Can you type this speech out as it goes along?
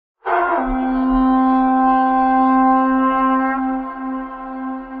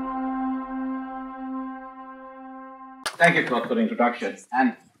Thank you, Claude, for the introduction.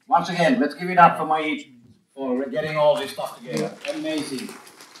 And once again, let's give it up for getting all this stuff together. Amazing.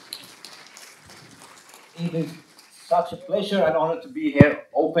 It is such a pleasure and honor to be here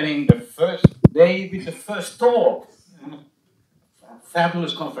opening the first day with the first talk.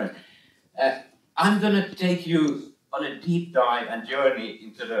 Fabulous conference. I'm going to take you on a deep dive and journey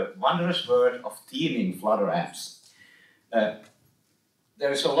into the wondrous world of theming Flutter apps.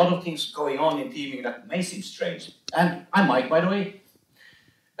 There's a lot of things going on in theming that may seem strange. And I'm Mike, by the way.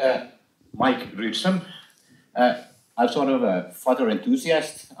 Mike Rydström. I'm sort of a Flutter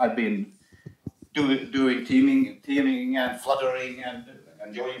enthusiast. I've been doing theming and fluttering and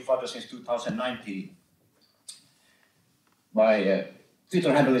enjoying Flutter since 2019. My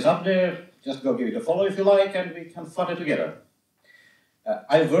Twitter handle is up there. Just go give it a follow if you like, and we can flutter together.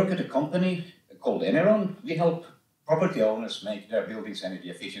 I work at a company called Eneron. We help property owners make their buildings energy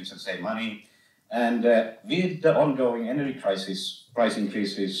efficient and save money. And with the ongoing energy crisis, price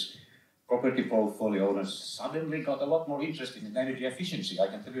increases, property portfolio owners suddenly got a lot more interested in energy efficiency, I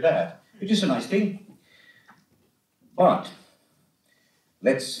can tell you that, which is a nice thing. But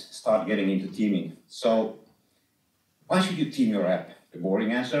let's start getting into theming. So why should you theme your app? The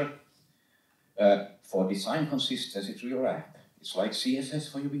boring answer, for design consistency to your app. It's like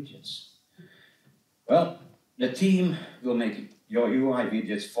CSS for your widgets. Well, the theme will make your UI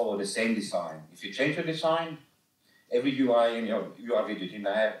widgets follow the same design. If you change the design, every UI in your UI widget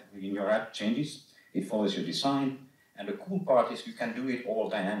in your app changes. It follows your design. And the cool part is you can do it all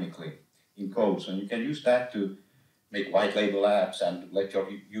dynamically in code. So you can use that to make white label apps and let your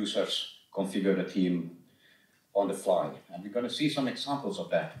users configure the theme on the fly. And we're going to see some examples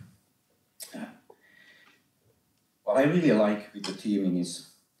of that. What I really like with the theming is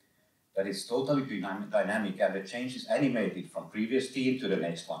that it's totally dynamic and the change is animated from previous theme to the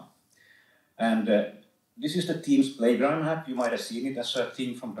next one. And this is the themes playground app. You might have seen it as a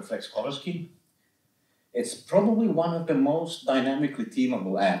theme from the Flex color scheme. It's probably one of the most dynamically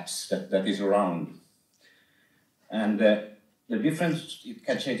themable apps that is around. And the difference, it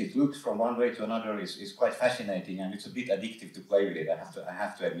can change its looks from one way to another is quite fascinating, and it's a bit addictive to play with it. I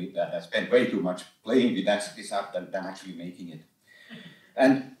have to admit that I spent way too much playing with this app than actually making it.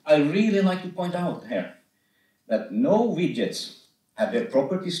 And I really like to point out here that no widgets have their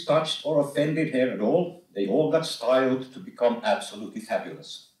properties touched or offended here at all. They all got styled to become absolutely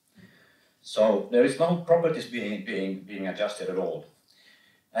fabulous. So there is no properties being adjusted at all.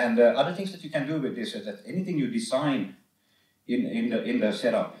 And other things that you can do with this is that anything you design in the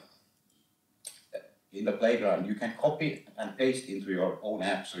setup, in the playground, you can copy and paste into your own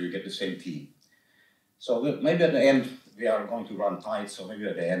app so you get the same theme. So maybe at the end we are going to run tight, so maybe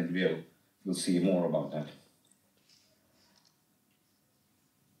at the end we'll see more about that.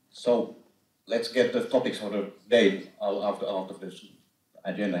 So let's get the topics for the day out of this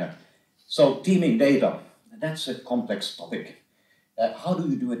agenda here. So theming data, that's a complex topic. How do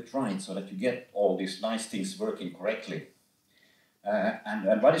you do it right so that you get all these nice things working correctly?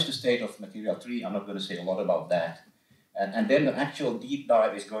 And what is the state of material 3? I'm not going to say a lot about that. And then the actual deep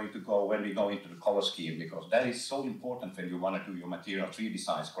dive is going to go when we go into the color scheme, because that is so important when you want to do your material 3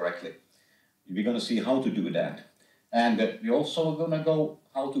 designs correctly. We're going to see how to do that. And we're also going to go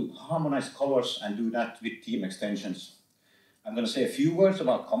how to harmonize colors and do that with theme extensions. I'm going to say a few words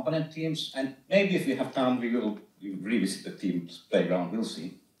about component themes, and maybe if we have time, we will revisit the themes playground, we'll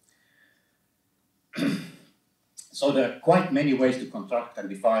see. So there are quite many ways to construct and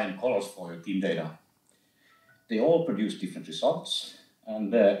define colors for your theme data. They all produce different results,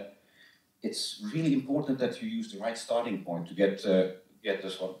 and it's really important that you use the right starting point to get the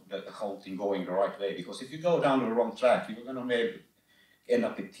whole thing going the right way, because if you go down the wrong track, you're going to maybe end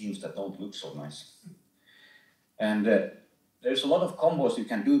up with themes that don't look so nice. And there's a lot of combos you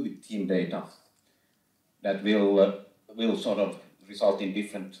can do with theme data that will sort of result in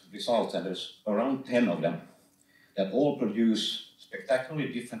different results, and there's around 10 of them that all produce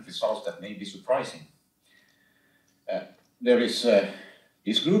spectacularly different results that may be surprising. There is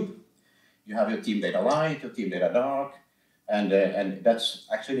this group. You have your theme data light, your theme data dark, and that's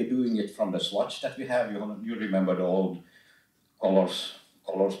actually doing it from the swatch that we have. You remember the old colors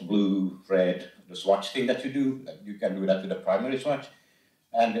blue, red, the swatch thing that you do. You can do that with a primary swatch.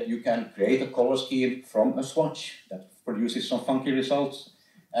 And you can create a color scheme from a swatch that produces some funky results.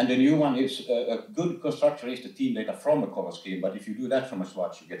 And the new one is, a good constructor is the theme data from a color scheme, but if you do that from a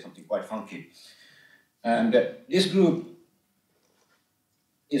swatch, you get something quite funky. And this group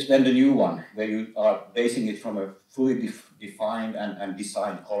is then the new one, where you are basing it from a fully defined and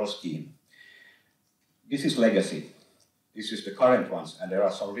designed color scheme. This is legacy. This is the current ones, and there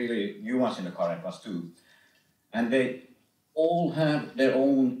are some really new ones in the current ones too. And they all have their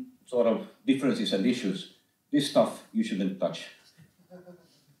own sort of differences and issues. This stuff you shouldn't touch.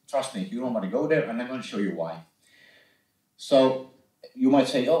 Trust me, you don't want to go there, and I'm going to show you why. So you might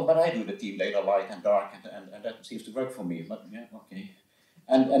say, oh, but I do the team data light and dark, and that seems to work for me. But yeah, okay.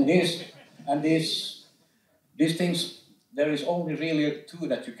 And these things, there is only really two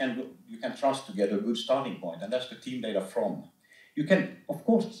that you can trust to get a good starting point, and that's the team data from. You can, of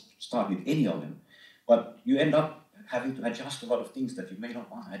course, start with any of them, but you end up having to adjust a lot of things that you may not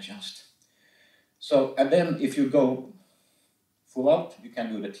want to adjust. So, and then if you go full out, you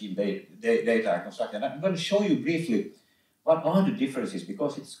can do the team data and construct. And I'm going to show you briefly what are the differences,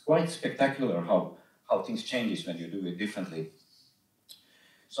 because it's quite spectacular how things changes when you do it differently.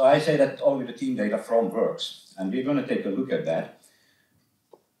 So I say that only the team data from works, and we're going to take a look at that.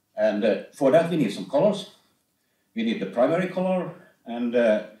 And for that we need some colors. We need the primary color, and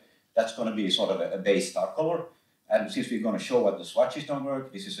that's going to be sort of a base star color. And since we're going to show what the swatches don't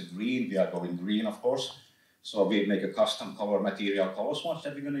work, this is a green, we are going green, of course. So we make a custom color material color swatch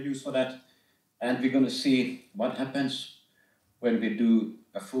that we're going to use for that. And we're going to see what happens when we do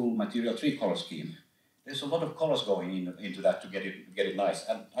a full material 3 color scheme. There's a lot of colors going into that to get it nice.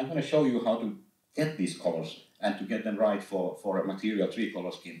 And I'm going to show you how to get these colors and to get them right for a material 3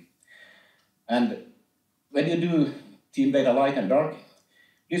 color scheme. And when you do team data light and dark,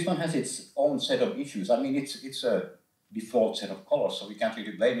 this one has its own set of issues. I mean, it's a default set of colors, so we can't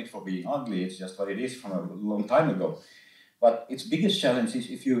really blame it for being ugly. It's just what it is from a long time ago. But its biggest challenge is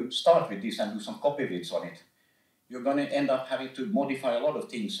if you start with this and do some copy bits on it, you're going to end up having to modify a lot of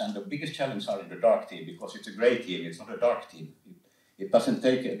things. And the biggest challenges are in the dark team, because it's a gray team, it's not a dark team. It doesn't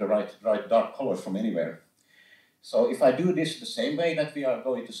take the right dark colors from anywhere. So if I do this the same way that we are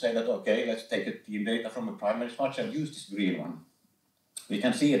going to say that, okay, let's take a team data from a primary swatch and use this green one, we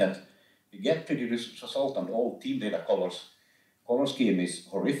can see that we get pretty result on all team data colors. Color scheme is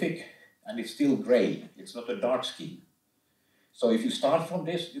horrific, and it's still gray. It's not a dark scheme. So if you start from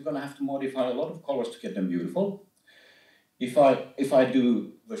this, you're going to have to modify a lot of colors to get them beautiful. If I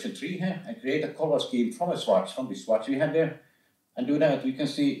do version 3 here, I create a color scheme from a swatch, from the swatch we had there, and do that, we can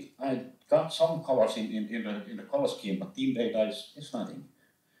see I got some colors in the color scheme, but team data is nothing.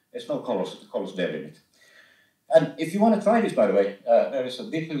 There's no colors there in it. And if you want to try this, by the way, there is a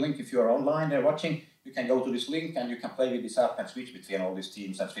bit.ly link. If you're online there watching, you can go to this link and you can play with this app and switch between all these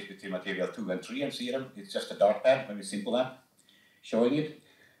teams and switch between material 2 and 3 and see them. It's just a dark pad, very simple app, showing it.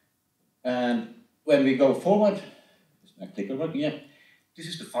 And when we go forward, I click over here, this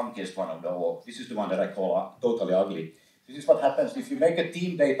is the funkiest one of the all. This is the one that I call totally ugly. This is what happens if you make a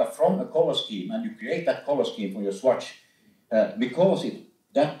team data from a color scheme and you create that color scheme for your swatch, because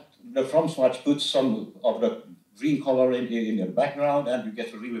the from swatch puts some of the green color in the background, and you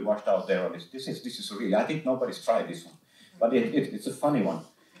get really washed out there on this. This is really, I think nobody's tried this one, but it's a funny one.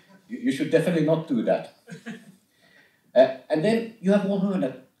 You should definitely not do that. And then you have all heard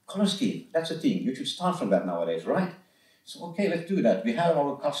that color scheme, that's a thing. You should start from that nowadays, right? So okay, let's do that. We have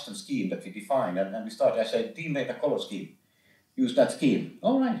our custom scheme that we define, and we start, I say, team data color scheme. Use that scheme.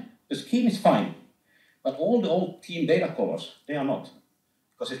 All right, the scheme is fine, but all the old team data colors, they are not,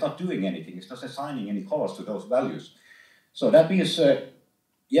 because it's not doing anything. It's not assigning any colors to those values. So that means,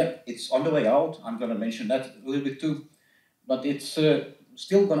 yeah, it's on the way out. I'm going to mention that a little bit too, but it's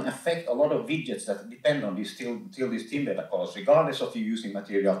still going to affect a lot of widgets that depend on these these team data colors, regardless of you using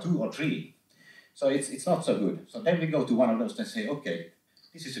material 2 or 3. So it's not so good. So then we go to one of those and say, okay,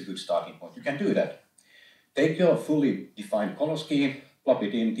 this is a good starting point. You can do that. Take your fully defined color scheme, plop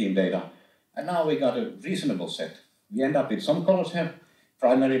it in team data, and now we got a reasonable set. We end up with some colors here.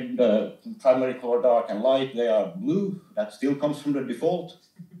 Primary color dark and light, they are blue. That still comes from the default.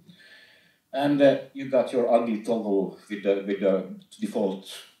 And you got your ugly toggle with the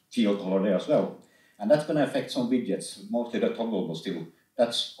default teal color there as well. And that's going to affect some widgets. Mostly the toggle will still.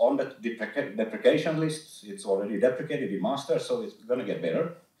 That's on the deprecation list. It's already deprecated in master, so it's going to get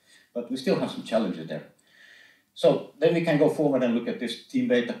better. But we still have some challenges there. So then we can go forward and look at this team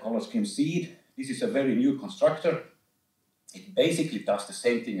data color scheme seed. This is a very new constructor. It basically does the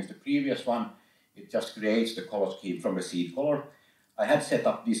same thing as the previous one. It just creates the color scheme from the seed color. I had set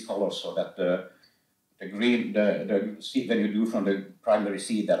up these colors so that the green, the seed, when you do from the primary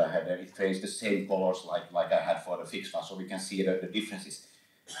seed that I had there, it creates the same colors like I had for the fixed one, so we can see the differences.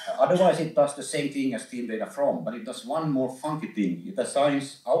 Otherwise, it does the same thing as team data from, but it does one more funky thing. It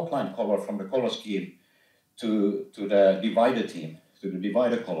assigns outline color from the color scheme to the divider team, to the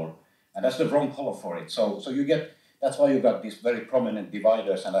divider color, and that's the wrong color for it. So you get, that's why you got these very prominent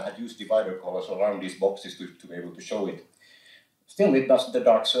dividers, and I had used divider colors around these boxes to be able to show it. Still, it does the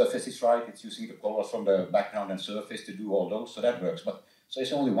dark surfaces right. It's using the colors from the background and surface to do all those, so that works. But so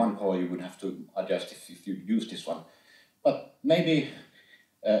it's only one color you would have to adjust if you use this one. But maybe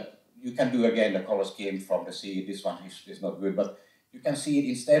you can do again the color scheme from the seed. This one is not good, but you can see it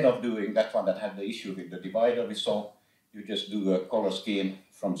instead of doing that one that had the issue with the divider we saw. You just do a color scheme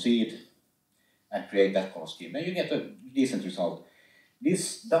from seed and create that color scheme. And you get a decent result.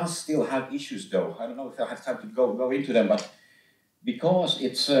 This does still have issues though. I don't know if I have time to go into them, but because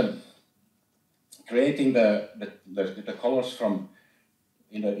it's creating the colors from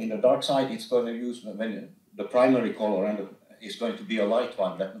in the dark side, it's going to use the primary color and is going to be a light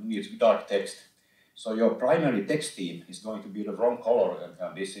one that needs dark text. So your primary text theme is going to be the wrong color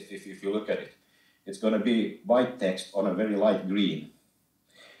on this if you look at it. It's going to be white text on a very light green.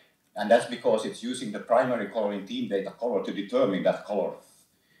 And that's because it's using the primary color in ThemeData color to determine that color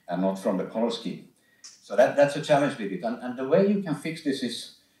and not from the color scheme. So that's a challenge with it. And the way you can fix this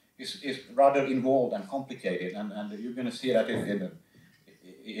is rather involved and complicated. And you're going to see that in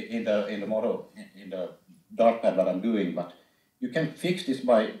the model, in the dark pad that I'm doing. But you can fix this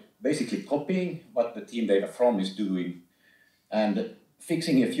by basically copying what the ThemeData from is doing and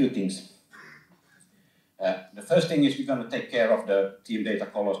fixing a few things. The first thing is we're going to take care of the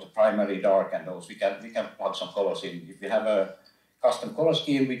ThemeData colors, the primary dark and those. We can plug some colors in. If we have a custom color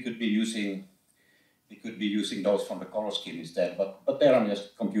scheme, we could be using those from the color scheme instead. But there I'm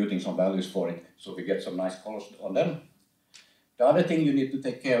just computing some values for it, so we get some nice colors on them. The other thing you need to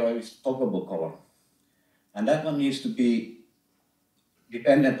take care of is toggleable color, and that one needs to be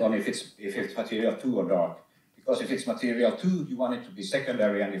dependent on if it's material 2 or dark. Because if it's material 2, you want it to be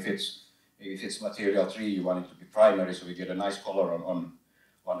secondary, and if it's material 3, you want it to be primary, so we get a nice color on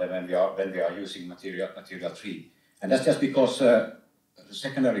them when we are using material 3. And that's just because the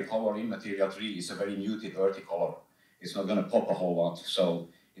secondary color in material 3 is a very muted earthy color. It's not going to pop a whole lot. So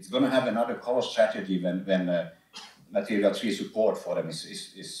it's going to have another color strategy when material 3 support for them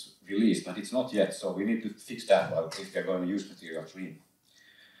is released, but it's not yet. So we need to fix that if we're going to use material 3.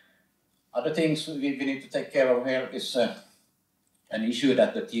 Other things we need to take care of here is an issue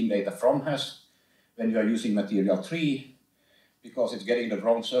that the ThemeData from has when you are using material 3, because it's getting the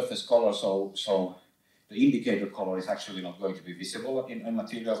wrong surface color, so the indicator color is actually not going to be visible in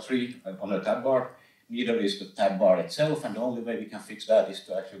material 3 on the tab bar. Neither is the tab bar itself, and the only way we can fix that is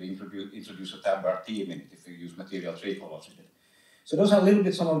to actually introduce a tab bar theme in it if we use material 3 colors in it. So those are a little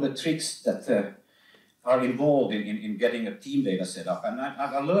bit some of the tricks that are involved in getting a ThemeData set up. And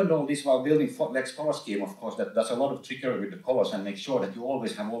I learned all this while building Lex color scheme, of course, that does a lot of trickery with the colors and make sure that you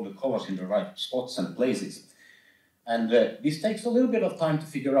always have all the colors in the right spots and places. And this takes a little bit of time to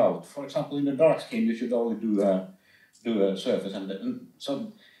figure out. For example, in the dark scheme, you should only do a surface.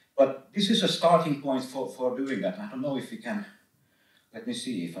 But this is a starting point for doing that. I don't know if we can, let me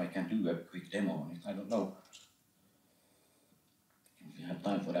see if I can do a quick demo on it. I don't know if we have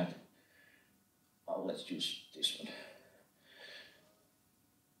time for that. Oh, let's use this one.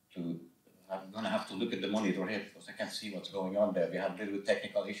 I'm going to have to look at the monitor here because I can't see what's going on there. We have little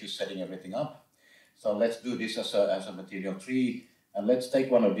technical issues setting everything up. So let's do this as a material 3, and let's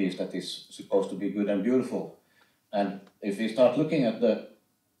take one of these that is supposed to be good and beautiful. And if we start looking at the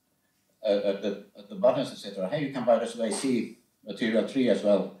buttons, etc., hey, you can by this way see material 3 as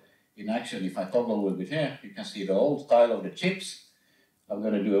well in action. If I toggle a little bit here, you can see the old style of the chips. I'm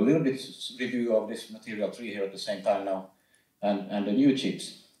going to do a little bit review of this material 3 here at the same time now, and the new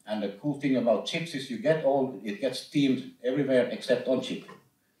chips. And the cool thing about chips is it gets themed everywhere except on chip.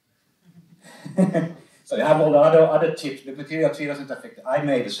 So you have all the other chips. The material 3 doesn't affect it. I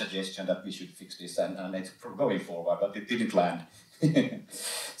made a suggestion that we should fix this, and it's going forward, but it didn't land.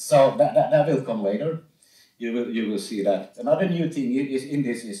 So that will come later. You will see that. Another new thing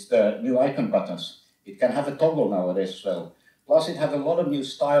is the new icon buttons. It can have a toggle nowadays as well. Plus, it has a lot of new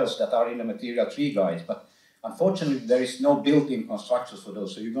styles that are in the material 3 guide, but unfortunately, there is no built-in constructors for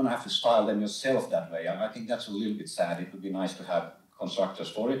those, so you're going to have to style them yourself that way. I think that's a little bit sad. It would be nice to have constructors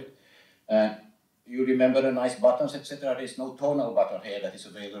for it. You remember the nice buttons, etc. There's no tonal button here that is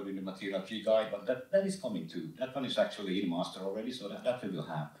available in the material 3 guide, but that is coming too. That one is actually in master already, so that we will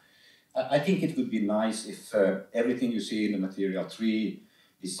have. I think it would be nice if everything you see in the material 3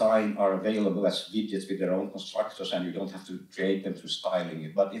 design are available as widgets with their own constructors, and you don't have to create them through styling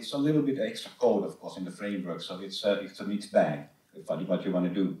it. But it's a little bit extra code, of course, in the framework, so it's a mixed bag, what you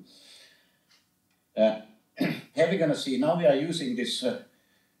want to do. Here we're going to see, now we are using this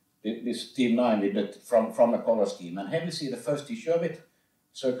theme 9 with from a color scheme, and here we see the first issue of it.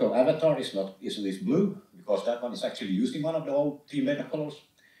 Circle avatar is blue, because that one is actually using one of the old ThemeData colors.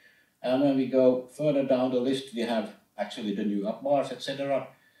 And when we go further down the list, we have actually the new up bars, etc.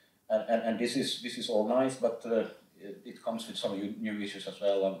 And this is all nice, but it comes with some new issues as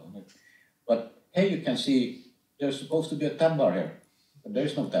well. But here you can see there's supposed to be a tab bar here, but there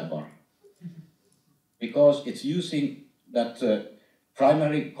is no tab bar because it's using that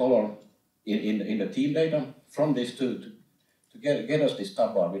primary color in the theme data from this to get us this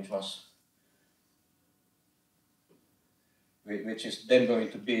tab bar, which is then going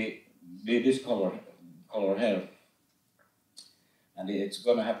to be this color here, and it's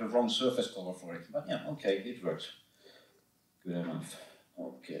going to have the wrong surface color for it. But yeah, okay, it works good enough.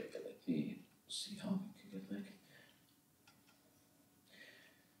 Okay, let me see how we can get back.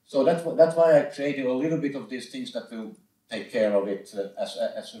 So that's why I created a little bit of these things that will take care of it as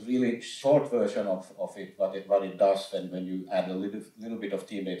a really short version of it, what it does when you add a little bit of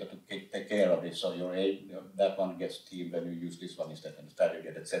theme data to take care of it. So that one gets themed and you use this one instead, and you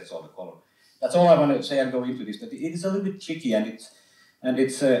get it sets all the color. That's all I want to say and go into this. That it is a little bit tricky, and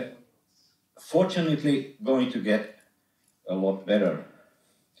it's fortunately going to get a lot better.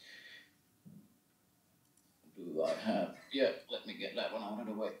 Do I have? Yeah, let me get that one out of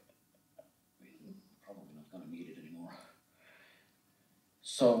the way. We're probably not going to need it anymore.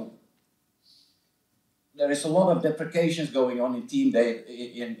 So there is a lot of deprecations going on in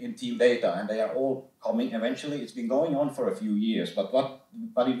ThemeData, and they are all coming eventually. It's been going on for a few years, but what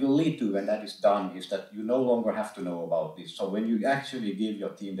it will lead to when that is done is that you no longer have to know about this. So when you actually give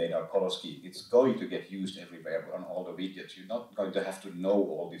your ThemeData a color scheme, it's going to get used everywhere on all the widgets. You're not going to have to know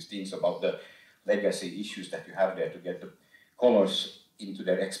all these things about the legacy issues that you have there to get the colors into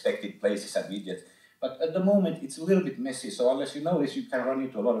their expected places and widgets. But at the moment, it's a little bit messy. So unless you know this, you can run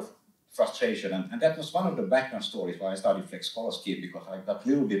into a lot of frustration. And that was one of the background stories why I started Flex Color Scheme, because I got a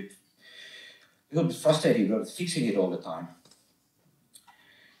little bit frustrated with fixing it all the time.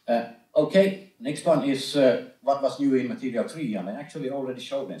 Okay, next one is what was new in Material 3, and I actually already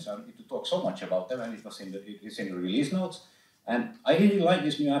showed them, so I don't need to talk so much about them, and it's in the release notes. And I really like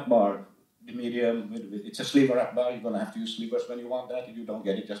this new app bar, the medium. It's a sliver app bar. You're going to have to use slivers when you want that. If you don't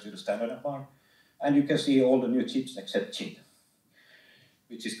get it, just do the standard app bar. And you can see all the new chips except chip,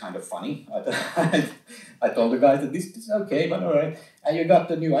 which is kind of funny. I told the guys that this is okay, but all right. And you got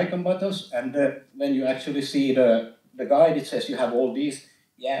the new icon buttons, and when you actually see the guide, it says you have all these.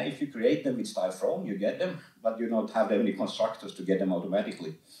 Yeah, if you create them with style from, you get them, but you don't have any constructors to get them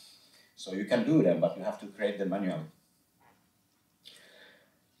automatically. So you can do them, but you have to create them manually.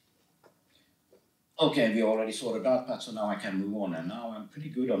 Okay, we already saw the dart pad, so now I can move on. And now I'm pretty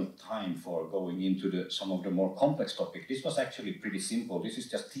good on time for going into some of the more complex topics. This was actually pretty simple. This is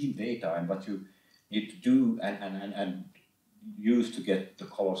just theme data and what you need to do and use to get the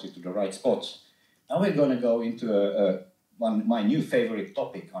colors into the right spots. Now we're going to go into my new favorite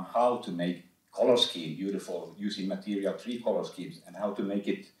topic on how to make color scheme beautiful using Material 3 color schemes and how to make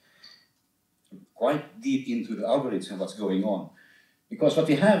it quite deep into the algorithm and what's going on. Because what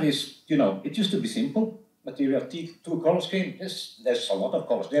we have is, it used to be simple. Material 2 color scheme, there's a lot of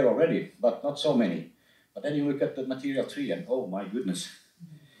colors there already, but not so many. But then you look at the Material 3 and oh my goodness.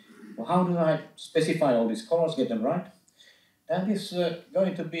 Well, how do I specify all these colors, get them right? That is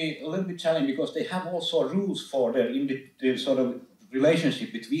going to be a little bit challenging because they have also rules for the sort of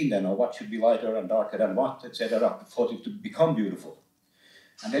relationship between them, or what should be lighter and darker than what, etc., for it to become beautiful.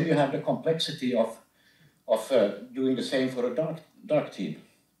 And then you have the complexity of doing the same for a dark theme.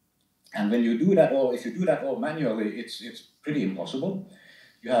 And when you do that all, if you do that all manually, it's pretty impossible.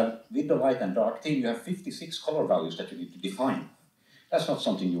 You have, with the light and dark theme, you have 56 color values that you need to define. That's not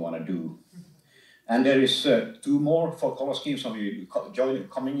something you want to do. And there is 2 more for color schemes, so you join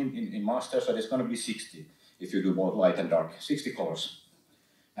coming in master, so there's going to be 60 if you do both light and dark, 60 colors.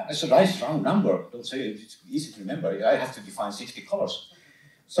 It's a nice round number. Don't say it's easy to remember. I have to define 60 colors.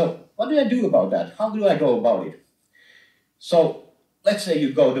 So what do I do about that? How do I go about it? So let's say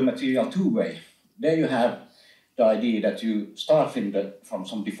you go the Material 2 way. There you have the idea that you start from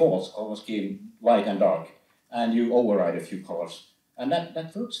some defaults, color scheme, light and dark, and you override a few colors. And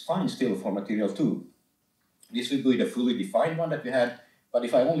that works fine still for Material 2. This will be the fully defined one that we had, but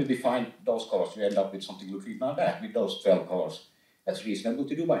if I only define those colors, you end up with something looking like that, with those 12 colors. That's reasonable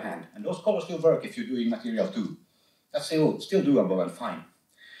to do by hand. And those colors will work if you're doing Material 2. That's still doable and fine.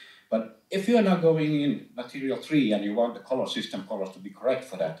 But if you are now going in Material 3 and you want the color system colors to be correct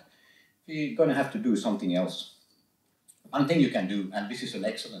for that, you're going to have to do something else. One thing you can do, and this is an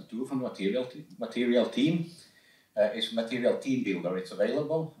excellent tool from Material Team, is Material Team Builder. It's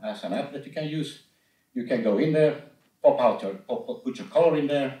available as an app that you can use. You can go in there, put your color in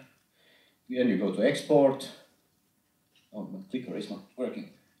there, then you go to export. Oh, my clicker is not working.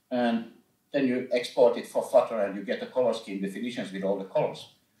 And then you export it for Flutter and you get the color scheme definitions with all the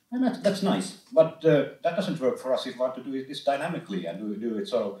colors. And that's nice, but that doesn't work for us if we want to do this dynamically and do it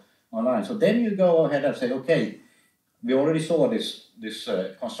sort of online. So then you go ahead and say, okay, we already saw this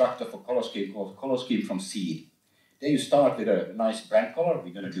constructor for color scheme called color scheme from seed. Then you start with a nice brand color.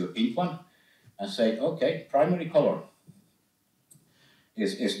 We're going to do a pink one and say, okay, primary color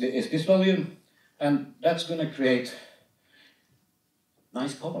is this value, and that's going to create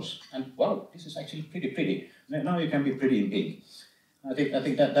nice colors. And wow, this is actually pretty. Now you can be pretty in pink. I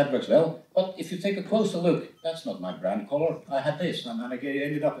think that works well. But if you take a closer look, that's not my brand color. I had this, and I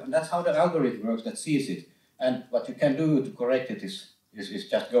ended up, and that's how the algorithm works that sees it. And what you can do to correct it is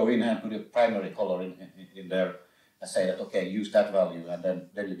just go in and put a primary color in there and say that, okay, use that value, and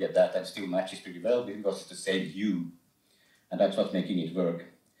then you get that, and still matches pretty well because it's the same hue. And that's what's making it work.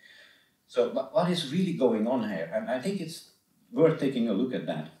 So what is really going on here? And I think it's worth taking a look at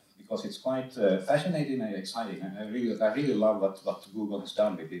that, because it's quite fascinating and exciting. And I really love what Google has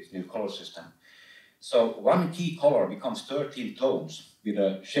done with this new color system. So one key color becomes 13 tones with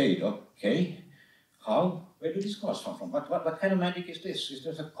a shade. Okay, how? Where do these colors come from? What kind of magic is this? Is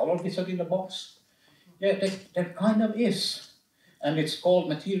there a color wizard in the box? Yeah, there kind of is. And it's called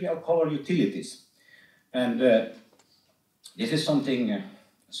material color utilities. And this is something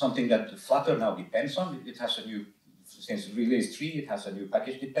that Flutter now depends on. It has a new, since release 3, it has a new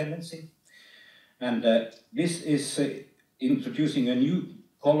package dependency. And this is introducing a new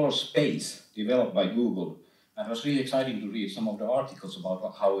color space developed by Google. And it was really exciting to read some of the articles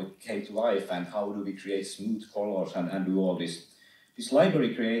about how it came to life and how do we create smooth colors and do all this. This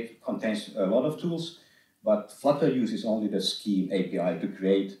library contains a lot of tools, but Flutter uses only the scheme API to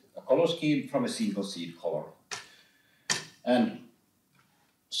create a color scheme from a single seed color. And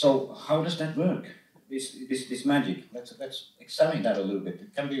so how does that work? This magic. Let's examine that a little bit.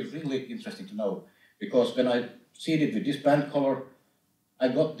 It can be really interesting to know, because when I seeded with this brand color, I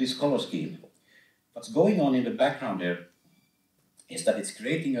got this color scheme. What's going on in the background there is that it's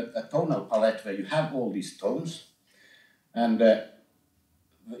creating a tonal palette where you have all these tones, and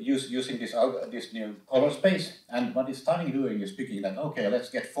using this new color space. And what it's starting doing is picking that, okay, let's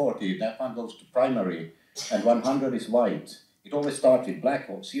get 40, that one goes to primary, and 100 is white. It always starts with black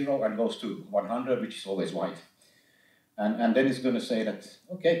or 0 and goes to 100, which is always white. And then it's going to say that,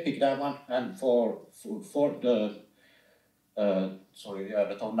 okay, pick that one, and for the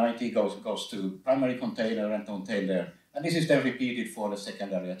the tone 90 goes to primary container and tone 10 there. And this is then repeated for the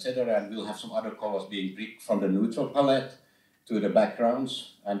secondary, etc. And we'll have some other colors being picked from the neutral palette to the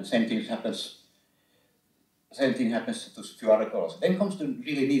backgrounds, and the same thing happens to a few other colors. Then comes the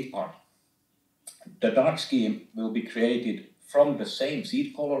really neat part. The dark scheme will be created from the same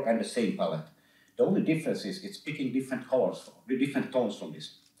seed color and the same palette. The only difference is it's picking different colors, different tones from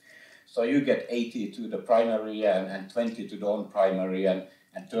this. So you get 80 to the primary and 20 to the non-primary and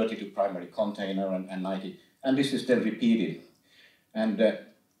 30 to primary container and 90. And this is then repeated. And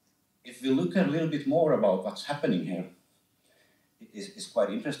if we look a little bit more about what's happening here, it's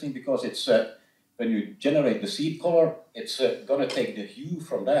quite interesting, because it's when you generate the seed color, it's going to take the hue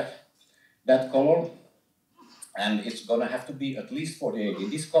from that color, and it's going to have to be at least 48. In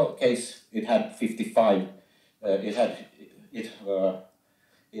this case, it had 55. It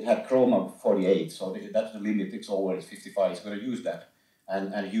had chroma 48, so that's the limit. It's always 55. It's going to use that,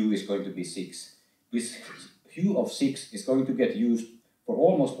 and hue is going to be 6. This hue of 6 is going to get used for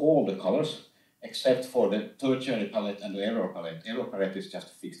almost all the colors, except for the tertiary palette and the error palette. Error palette is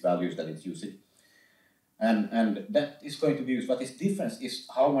just fixed values that it's using. And that is going to be used. What is different is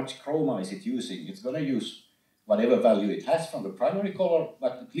how much chroma is it using. It's going to use whatever value it has from the primary color,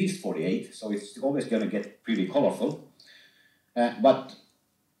 but at least 48, so it's always going to get pretty colorful. But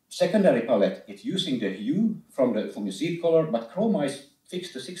secondary palette, it's using the hue from your seed color, but chroma is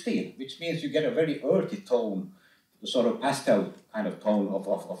fixed to 16, which means you get a very earthy tone, the sort of pastel kind of tone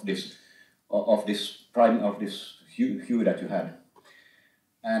of this hue that you had.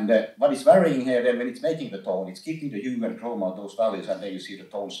 And what is varying here then when it's making the tone, it's keeping the hue and chroma, those values, and then you see the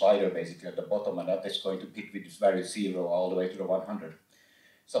tone slider basically at the bottom, and that is going to pick with this value 0 all the way to the 100.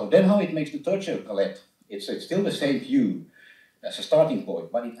 So then how it makes the tertiary palette, it's still the same hue as a starting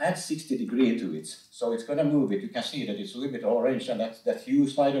point, but it adds 60 degrees to it. So it's going to move it. You can see that it's a little bit orange, and that hue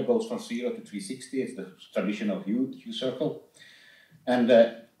slider goes from 0 to 360. It's the traditional hue circle. And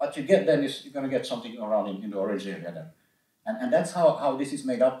what you get then is you're going to get something around in the orange area there. And that's how this is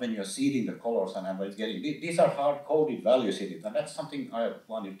made up when you're seeding the colors and what it's getting. These are hard-coded values in it, and that's something I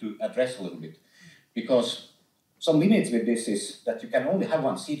wanted to address a little bit. Because some limits with this is that you can only have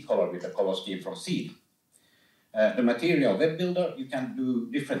one seed color with the color scheme from seed. The material web builder, you can do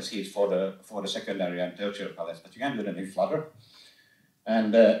different seeds for the secondary and tertiary palettes, but you can do them in Flutter.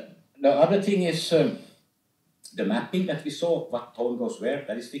 And the other thing is the mapping that we saw, what tone goes where,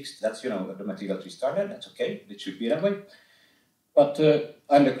 that is fixed. That's, you know, the material tree started, that's okay, it should be that way. But,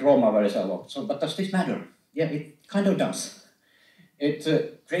 and the chroma varies a lot. So, but does this matter? Yeah, it kind of does.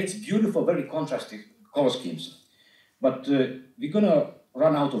 It creates beautiful, very contrasting color schemes. But we're gonna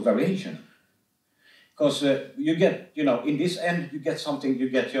run out of variation. Because you get, you know, in this end, you get something, you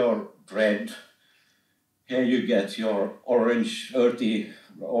get your red, here you get your orange, earthy,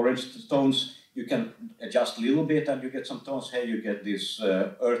 orange tones. You can adjust a little bit and you get some tones. Here you get these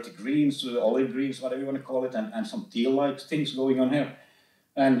earthy greens, olive greens, whatever you want to call it, and some teal-like things going on here.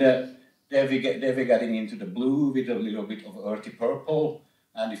 And there we're getting into the blue with a little bit of earthy purple.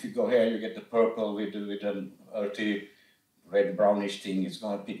 And if you go here, you get the purple with an earthy red brownish thing. It's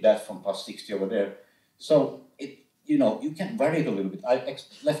going to pick that from plus 60 over there. So it, you know, you can vary it a little bit. I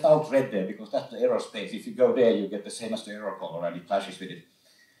left out red there because that's the error space. If you go there, you get the same as the error color and it clashes with it.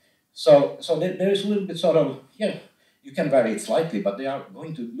 So there is a little bit sort of, yeah, you can vary it slightly, but they are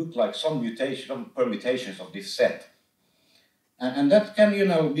going to look like some mutation, some permutations of this set. And that can, you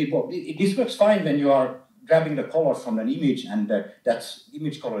know, be, this works fine when you are grabbing the color from an image and that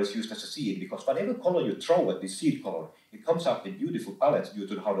image color is used as a seed, because whatever color you throw at this seed color, it comes up with beautiful palettes due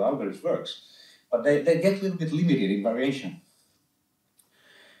to how the algorithm works. But they get a little bit limited in variation.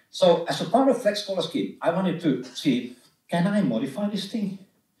 So as a part of Flex Color Scheme, I wanted to see, can I modify this thing?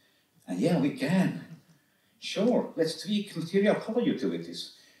 And yeah, we can. Sure, let's tweak material color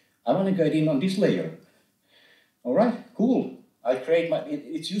utilities. I want to get in on this layer. All right, cool. I create my,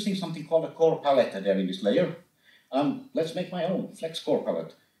 it's using something called a core palette there in this layer. Let's make my own Flex Core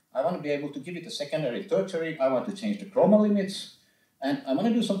palette. I want to be able to give it a secondary, tertiary. I want to change the chroma limits. And I want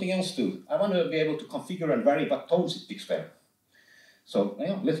to do something else too. I want to be able to configure and vary what tones it picks where. So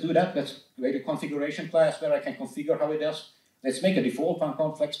yeah, let's do that. Let's create a configuration class where I can configure how it does. Let's make a default one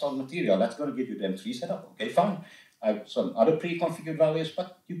called Flex Tone Material. That's going to give you the M3 setup. Okay, fine. I have some other pre-configured values,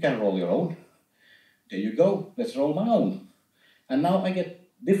 but you can roll your own. There you go. Let's roll my own. And now I get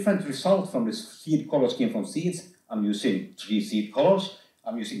different results from this seed color scheme from seeds. I'm using 3 seed colors.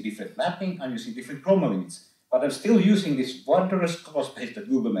 I'm using different mapping. I'm using different chroma limits. But I'm still using this wondrous color space that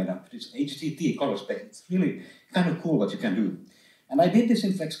Google made up, this HTT color space. It's really kind of cool what you can do. And I did this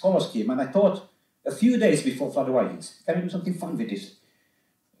in Flex Color Scheme, and I thought a few days before FlutterVikings, can I do something fun with this?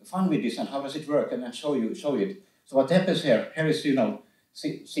 And how does it work? And then show it. So what happens here is, you know,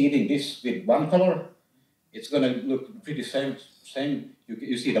 seeding this with one color. It's going to look pretty same.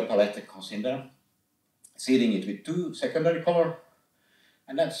 You see the palette that comes in there. Seeding it with 2 secondary color.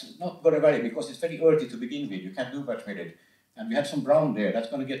 And that's not going to vary because it's very earthy to begin with. You can't do much with it. And we had some brown there. That's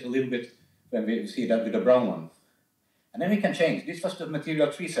going to get a little bit when we see that with the brown one. And then we can change. This was the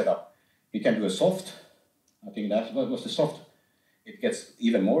material tree setup. We can do a soft. I think that was the soft. It gets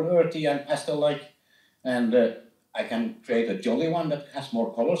even more earthy and pastel-like. And I can create a jolly one that has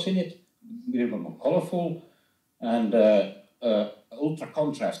more colors in it, a little more colorful, and ultra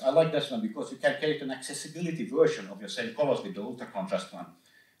contrast. I like this one because you can create an accessibility version of your same colors with the ultra contrast one.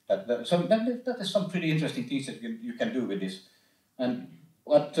 So that is some pretty interesting things that you can do with this. And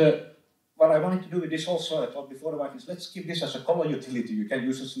what I wanted to do with this also, I thought before the Vikings, let's give this as a color utility. You can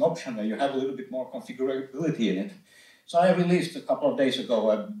use as an option where you have a little bit more configurability in it. So I released a couple of days ago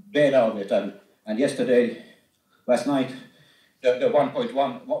a beta of it, and yesterday, last night, the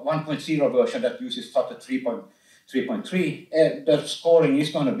 1.0 version that uses Flutter 3.3, the scoring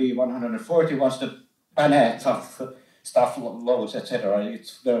is going to be 140 once the palette of stuff loads, etc.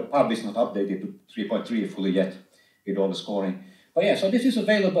 The pub is not updated to 3.3 fully yet with all the scoring. But yeah, so this is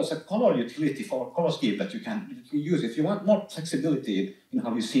available as a color utility for a color scheme that you can use if you want more flexibility in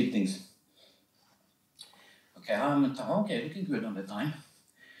how you see things. Okay, okay, looking good on the time.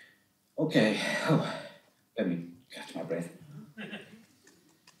 Okay, let me catch my breath.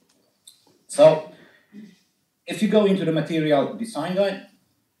 So, if you go into the material design guide,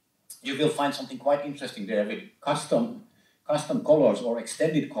 you will find something quite interesting there with custom colors or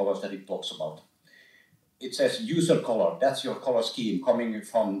extended colors that it talks about. It says user color, that's your color scheme coming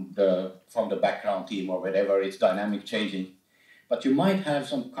from the background team or whatever, it's dynamic changing. But you might have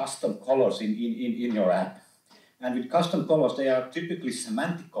some custom colors in your app. And with custom colors, they are typically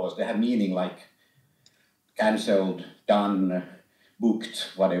semantic colors. They have meaning like cancelled, done,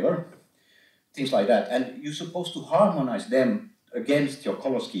 booked, whatever. Things like that. And you're supposed to harmonize them against your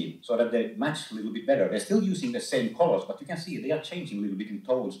color scheme so that they match a little bit better. They're still using the same colors, but you can see they are changing a little bit in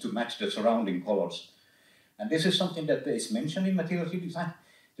tones to match the surrounding colors. And this is something that is mentioned in material tree design.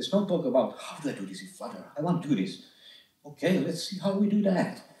 There's no talk about how do I do this in Flutter? I want to do this. Okay, let's see how we do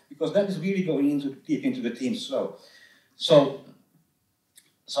that, because that is really going deep into the team's flow. So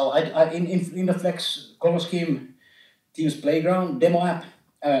in the Flex color scheme Teams Playground demo app,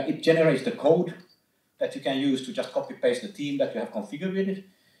 it generates the code that you can use to just copy paste the theme that you have configured with it.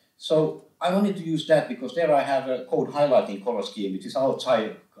 So I wanted to use that because there I have a code highlighting color scheme, which is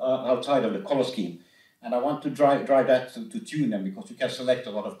outside of the color scheme. And I want to drive that to tune them, because you can select a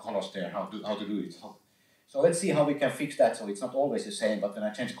lot of colors there, how to do it. So let's see how we can fix that so it's not always the same, but when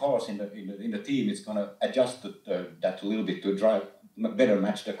I change colors in the theme, it's going to adjust that a little bit to better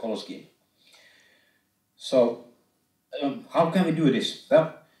match the color scheme. So how can we do this?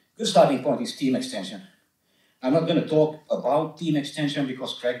 Well, good starting point is theme extension. I'm not going to talk about theme extension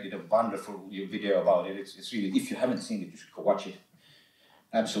because Craig did a wonderful video about it. It's really, if you haven't seen it, you should go watch it.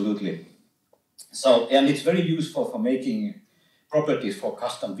 Absolutely. So, and it's very useful for making properties for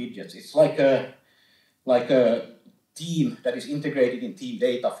custom widgets. It's like a theme that is integrated in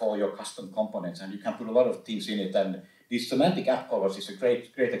ThemeData for your custom components, and you can put a lot of themes in it. And these semantic app colors is a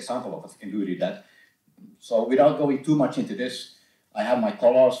great example of what you can do with that. So without going too much into this, I have my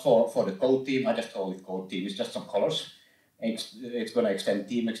colors for the code theme. I just call it code theme. It's just some colors. It's going to extend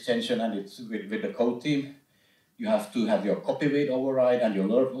theme extension, and it's with the code theme. You have to have your copy weight override and your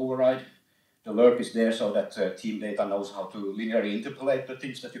lerp override. The lerp is there so that ThemeData knows how to linearly interpolate the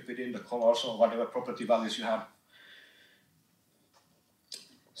things that you put in, the colors or whatever property values you have.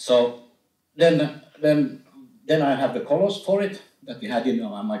 So then I have the colors for it that we had in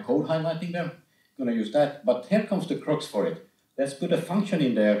my code highlighting them. I'm going to use that, but here comes the crux for it. Let's put a function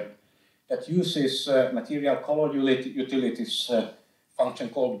in there that uses material color utilities function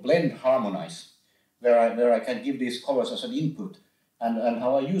called blend harmonize, where I can give these colors as an input. And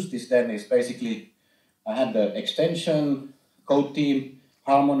how I use this then is basically, I had the extension code theme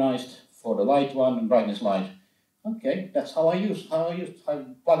harmonized for the light one and brightness light. Okay, that's how I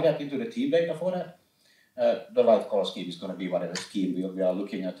plug that into the ThemeData for that. The light color scheme is going to be whatever scheme we are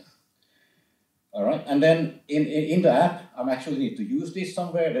looking at. All right, and then in the app, I actually need to use this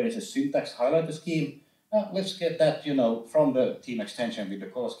somewhere. There is a syntax highlighter scheme. Let's get that, from the theme extension with the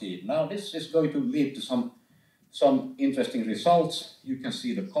color scheme. Now this is going to lead to some interesting results. You can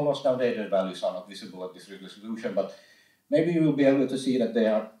see the colors down there. The values are not visible at this resolution, but maybe you will be able to see that they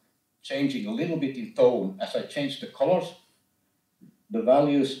are changing a little bit in tone. As I change the colors, the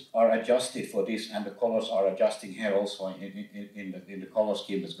values are adjusted for this, and the colors are adjusting here also in the color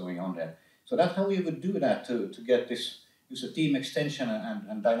scheme that's going on there. So that's how we would do that to get this, use a theme extension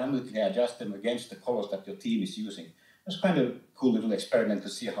and dynamically adjust them against the colors that your team is using. That's kind of a cool little experiment to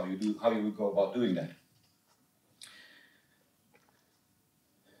see how you would go about doing that.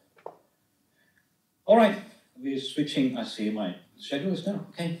 All right, we're switching. I see my schedule is there.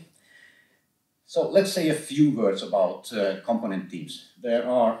 Okay. So let's say a few words about component themes. There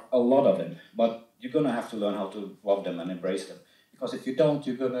are a lot of them, but you're going to have to learn how to love them and embrace them. Because if you don't,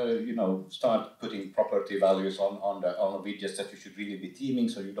 you're going to, start putting property values on the widgets that you should really be theming,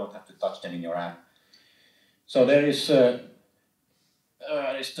 so you don't have to touch them in your app. So there's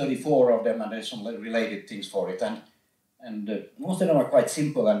 34 of them, and there's some related things for it. And most of them are quite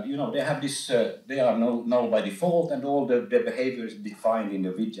simple, and they have this. They are null by default, and all the behavior is defined in the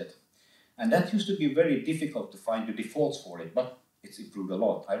widget. And that used to be very difficult to find the defaults for it, but it's improved a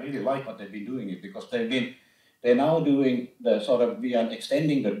lot. I really like what they've been doing it, because they're now doing we are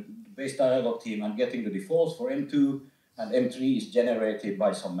extending the base dialog theme and getting the defaults for M2, and M3 is generated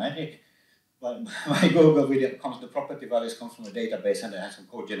by some magic. But my Google video the property values comes from a database, and they have some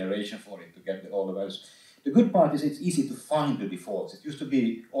code generation for it to get all the values. The good part is it's easy to find the defaults. It used to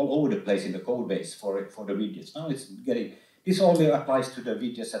be all over the place in the code base for the widgets. Now it's getting, this only applies to the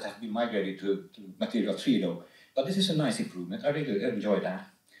widgets that have been migrated to Material 3 though. But this is a nice improvement. I really enjoy that.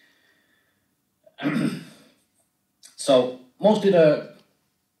 So most of the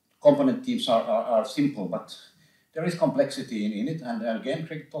component themes are simple, but there is complexity in it. And again,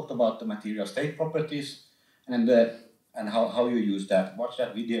 Craig talked about the material state properties and how you use that. Watch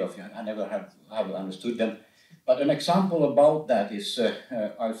that video if you never have understood them. But an example about that is,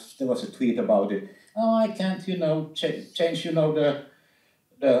 there was a tweet about it. Oh, I can't, change,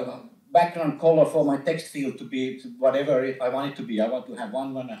 the background color for my text field to be whatever I want it to be. I want to have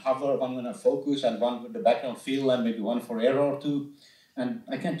one when I hover, one when I focus, and one with the background fill, and maybe one for error too. And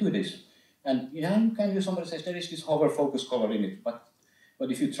I can't do this. And you can use, somebody says there is this hover focus color in it, but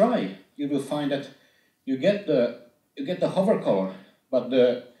if you try, you will find that you get the hover color, but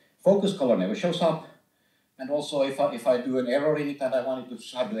the focus color never shows up. And also, if I do an error in it and I want it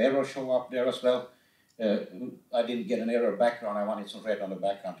to have the error show up there as well, I didn't get an error background, I wanted some red on the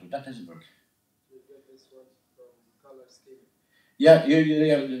background too. That doesn't work. This one from color scheme. Yeah,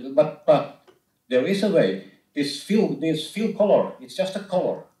 but there is a way. This fill color, it's just a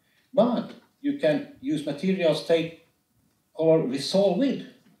color. But you can use material state color resolve with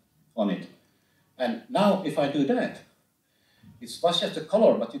on it. And now if I do that, it was just a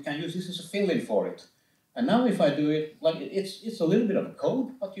color, but you can use this as a fill-in for it. And now if I do it, like it's a little bit of a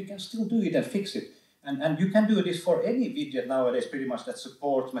code, but you can still do it and fix it. And you can do this for any widget nowadays pretty much that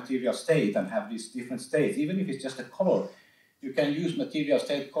supports material state and have these different states. Even if it's just a color, you can use material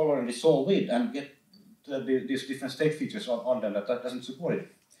state color and resolve it and get these different state features on them that doesn't support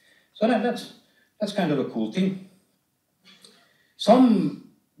it. So that's kind of a cool thing. Some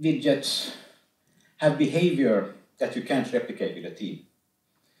widgets have behavior that you can't replicate with a team.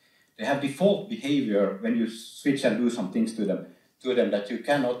 They have default behavior when you switch and do some things to them that you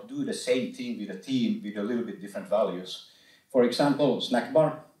cannot do the same thing with a team with a little bit different values. For example, snack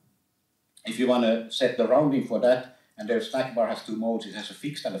bar. If you want to set the rounding for that, and their snack bar has two modes, it has a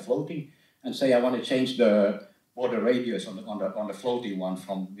fixed and a floating, and say I want to change the border radius on the floating one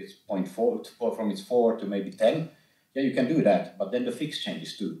from its 0.4 from its 4 to maybe 10. Yeah, you can do that, but then the fix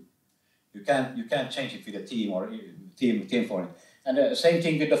changes too. You can't change it with a team or team for it. And the same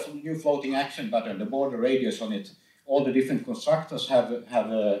thing with the new floating action button, the border radius on it. All the different constructors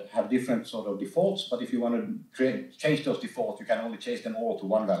have different sort of defaults, but if you want to change those defaults, you can only change them all to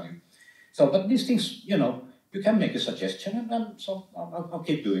one value. So, but these things, you know, you can make a suggestion, and so I'll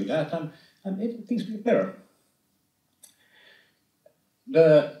keep doing that, and things get better.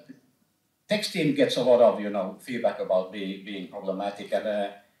 The text team gets a lot of, you know, feedback about being problematic,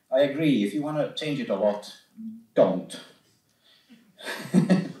 and I agree. If you want to change it a lot, don't.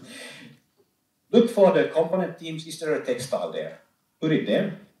 Look for the component teams. Is there a text style there? Put it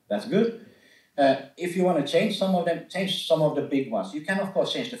there. That's good. If you want to change some of them, change some of the big ones. You can, of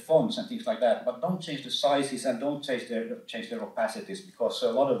course, change the fonts and things like that, but don't change the sizes and don't change their opacities, because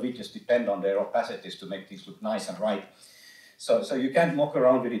a lot of widgets depend on their opacities to make things look nice and right. So you can't mock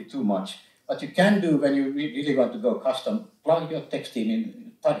around with it too much. What you can do when you really want to go custom, plug your text team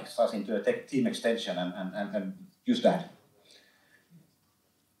in, text styles into a team extension and use that.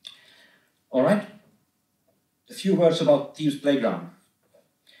 All right. A few words about Teams Playground.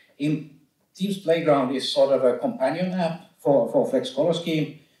 Teams Playground is sort of a companion app for Flex Color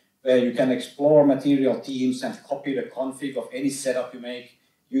Scheme, where you can explore material teams and copy the config of any setup you make,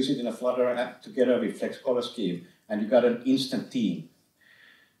 use it in a Flutter app together with Flex Color Scheme, and you got an instant team.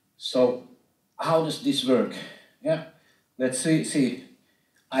 So how does this work? Yeah, let's see.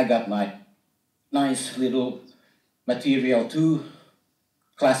 I got my nice little Material 2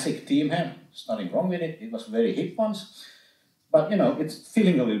 classic team here. There's nothing wrong with it. It was very hip once, but you know, it's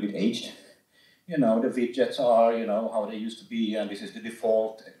feeling a little bit aged. You know, the widgets are, you know, how they used to be, and this is the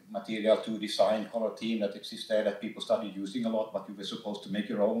default Material 2 design color team that exists there that people started using a lot, but you were supposed to make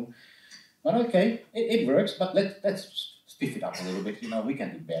your own. But okay, it works, but let's spiff it up a little bit. You know, we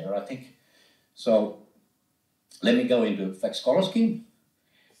can do better, I think. So let me go into Flex Color Scheme,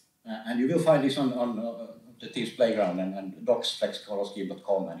 and you will find this on the Teams Playground and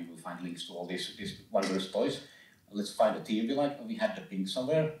docs.flexcolorscheme.com, and you will find links to all these wondrous toys. Let's find a team we like. We had the pink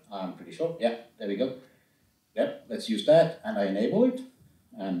somewhere, I'm pretty sure. Yeah, there we go. Yep, let's use that, and I enable it.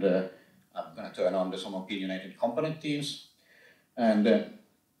 And I'm going to turn on some opinionated component teams. And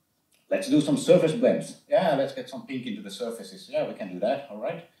let's do some surface blends. Yeah, let's get some pink into the surfaces. Yeah, we can do that, all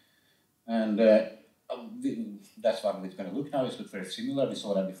right. And that's what it's going to look now. It looks very similar. We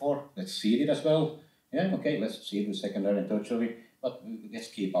saw that before. Let's seed it as well. Yeah, okay, let's seed with secondary and tertiary. But let's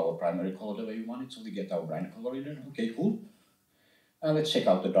keep our primary color the way we want it, so we get our brand color in there. Okay, cool. Let's check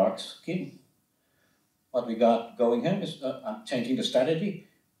out the dark scheme. What we got going here is I'm changing the strategy.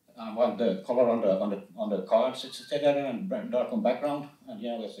 I want the color on the cards, etc., and dark on background. And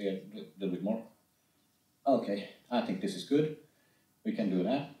yeah, let's see a little bit more. Okay, I think this is good. We can do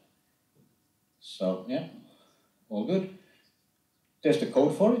that. So yeah, all good. There's the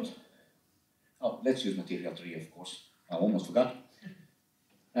code for it. Oh, let's use material 3, of course. I almost forgot.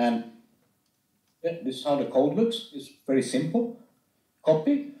 And yeah, this is how the code looks. It's very simple.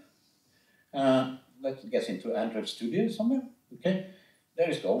 Copy. Let's get into Android Studio somewhere. Okay. There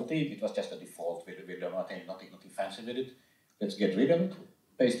is the old theme. It was just a default with nothing fancy with it. Let's get rid of it.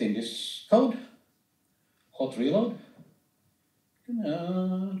 Paste in this code. Hot reload. Come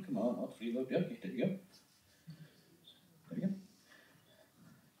on, hot reload. Yeah, okay, there we go. There we go.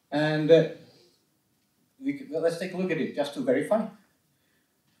 And let's take a look at it just to verify.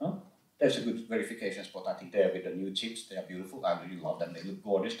 There's a good verification spot, I think, there with the new chips. They are beautiful. I really love them. They look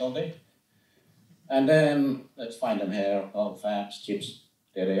gorgeous, don't they? And then let's find them here. Oh, fabs, chips.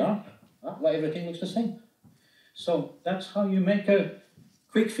 There they are. Well, everything looks the same. So that's how you make a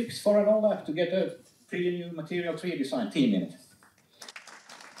quick fix for an OLAP to get a pretty new Material 3 design team in it.